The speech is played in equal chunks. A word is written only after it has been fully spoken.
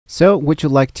So would you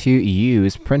like to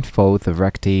use Printful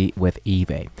directly with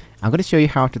eBay? I'm going to show you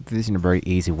how to do this in a very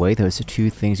easy way. There's two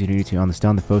things you need to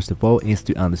understand. The first of all is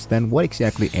to understand what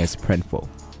exactly is Printful.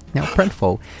 Now,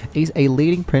 Printful is a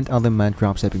leading print-on-demand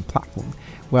dropshipping platform,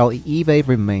 while eBay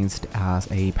remains as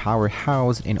a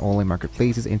powerhouse in online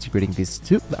marketplaces. Integrating these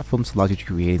two platforms allows you to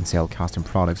create and sell custom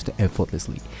products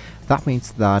effortlessly. That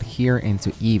means that here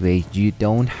into eBay, you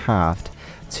don't have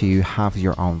to have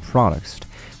your own products.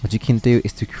 What you can do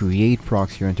is to create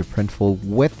products here into Printful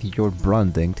with your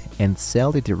branding and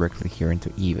sell it directly here into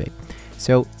eBay.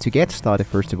 So to get started,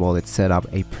 first of all, let's set up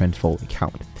a Printful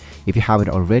account. If you haven't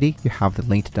already, you have the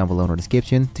link down below in the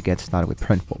description to get started with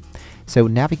Printful. So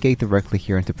navigate directly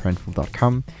here into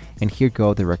printful.com and here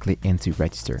go directly into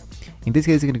register. In this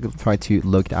case, I'm going to try to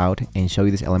log out and show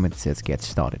you this element that says get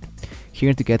started.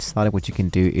 Here to get started, what you can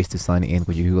do is to sign in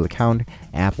with your Google account,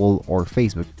 Apple or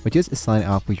Facebook, or just sign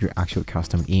up with your actual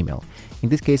custom email. In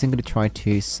this case, I'm going to try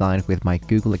to sign with my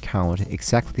Google account,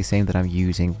 exactly the same that I'm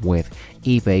using with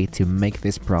eBay, to make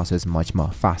this process much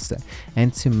more faster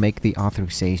and to make the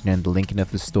authorization and the linking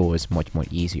of the stores much more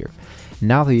easier.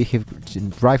 Now that you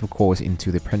have drive, of course,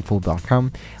 into the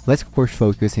printful.com, let's of course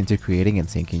focus into creating and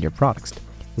syncing your products.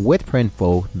 With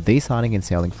Printful, designing and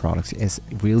selling products is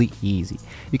really easy.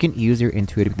 You can use your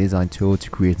intuitive design tool to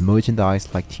create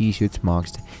merchandise like t-shirts,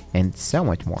 mugs, and so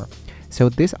much more. So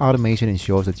this automation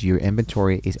ensures that your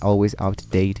inventory is always up to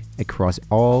date across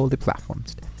all the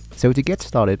platforms. So to get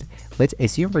started, let's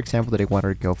assume, for example, that I want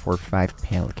to go for a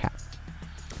 5-panel cap.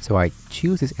 So I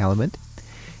choose this element,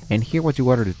 and here what you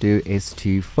want to do is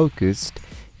to focus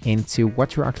into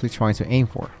what you're actually trying to aim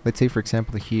for. Let's say, for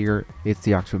example, here it's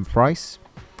the actual price,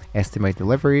 estimate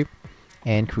delivery,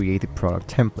 and create a product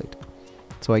template.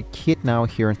 So I hit now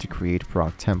here to create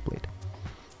product template.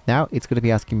 Now it's going to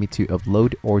be asking me to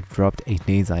upload or drop a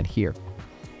design here.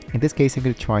 In this case, I'm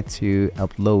going to try to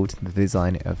upload the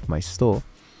design of my store.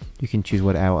 You can choose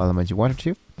whatever element you want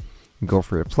to, go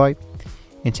for apply,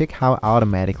 and check how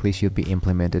automatically it should be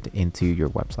implemented into your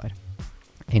website.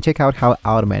 And check out how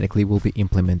automatically will be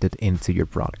implemented into your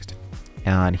product.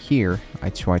 And here I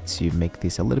try to make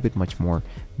this a little bit much more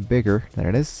bigger than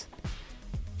it is,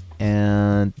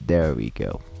 and there we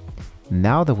go.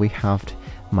 Now that we have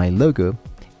my logo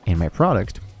and my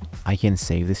product, I can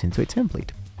save this into a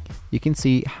template. You can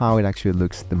see how it actually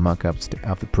looks, the mockups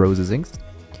of the processing.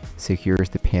 So here's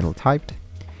the panel typed,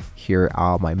 here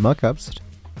are my mockups,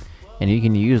 and you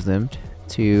can use them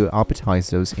to optimize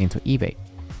those into eBay.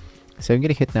 So I'm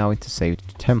gonna hit now into save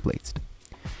templates.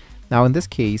 Now in this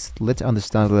case, let's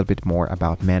understand a little bit more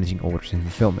about managing orders and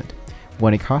fulfillment.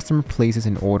 When a customer places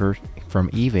an order from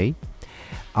eBay,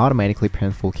 automatically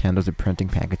Printful handles the printing,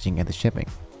 packaging, and the shipping.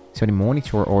 So they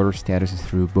monitor order statuses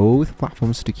through both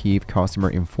platforms to keep customer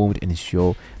informed and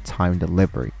ensure time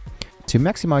delivery. To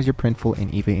maximize your Printful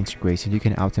and eBay integration, you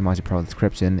can optimize the product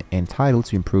description and title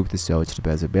to improve the search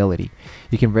visibility.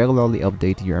 You can regularly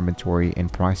update your inventory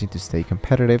and pricing to stay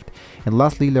competitive. And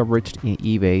lastly, leverage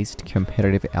eBay's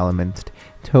competitive element,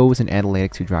 tools, and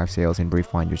analytics to drive sales and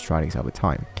refine your strategies over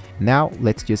time. Now,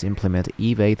 let's just implement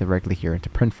eBay directly here into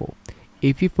Printful.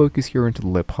 If you focus here into the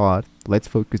left part, let's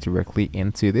focus directly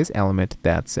into this element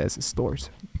that says stores.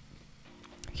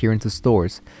 Here into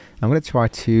stores, I'm going to try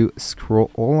to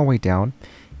scroll all the way down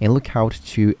and look out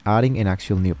to adding an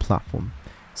actual new platform.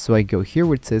 So I go here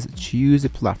where it says choose a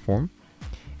platform,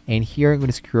 and here I'm going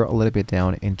to scroll a little bit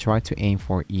down and try to aim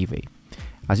for eBay.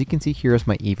 As you can see, here's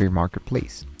my eBay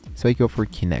marketplace. So I go for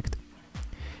connect.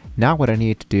 Now what I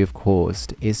need to do, of course,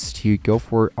 is to go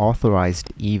for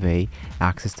authorized eBay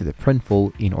access to the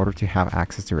Printful in order to have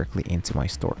access directly into my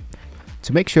store.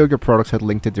 To make sure your products are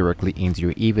linked directly into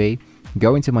your eBay,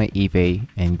 go into my eBay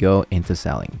and go into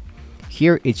selling.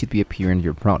 Here it should be appearing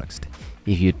your products.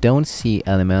 If you don't see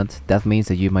element, that means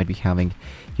that you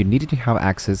needed to have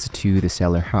access to the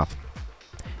seller hub.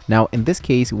 Now in this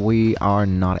case, we are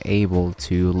not able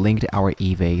to link our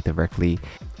eBay directly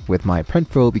with my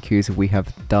Printful because we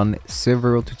have done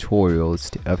several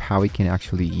tutorials of how we can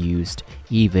actually use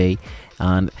eBay,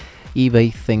 and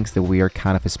eBay thinks that we are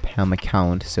kind of a spam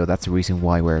account, so that's the reason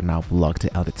why we're now blocked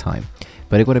all the time.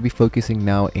 But I'm going to be focusing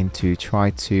now into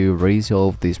try to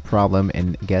resolve this problem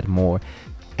and get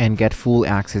full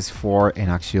access for an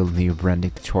actual new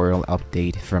branding tutorial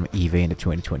update from eBay in the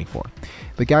 2024.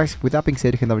 But guys, with that being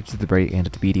said, you can reach to the very end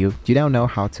of the video. You now know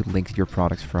how to link your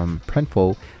products from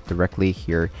Printful directly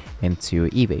here into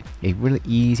eBay. A really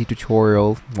easy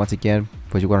tutorial. Once again,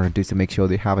 what you want to do is to make sure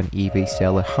they have an eBay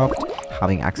seller hub,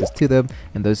 having access to them,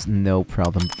 and there's no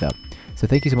problem with them. So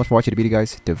thank you so much for watching the video,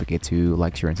 guys. Don't forget to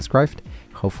like, share, and subscribe.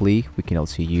 Hopefully we can all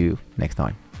see you next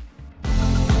time.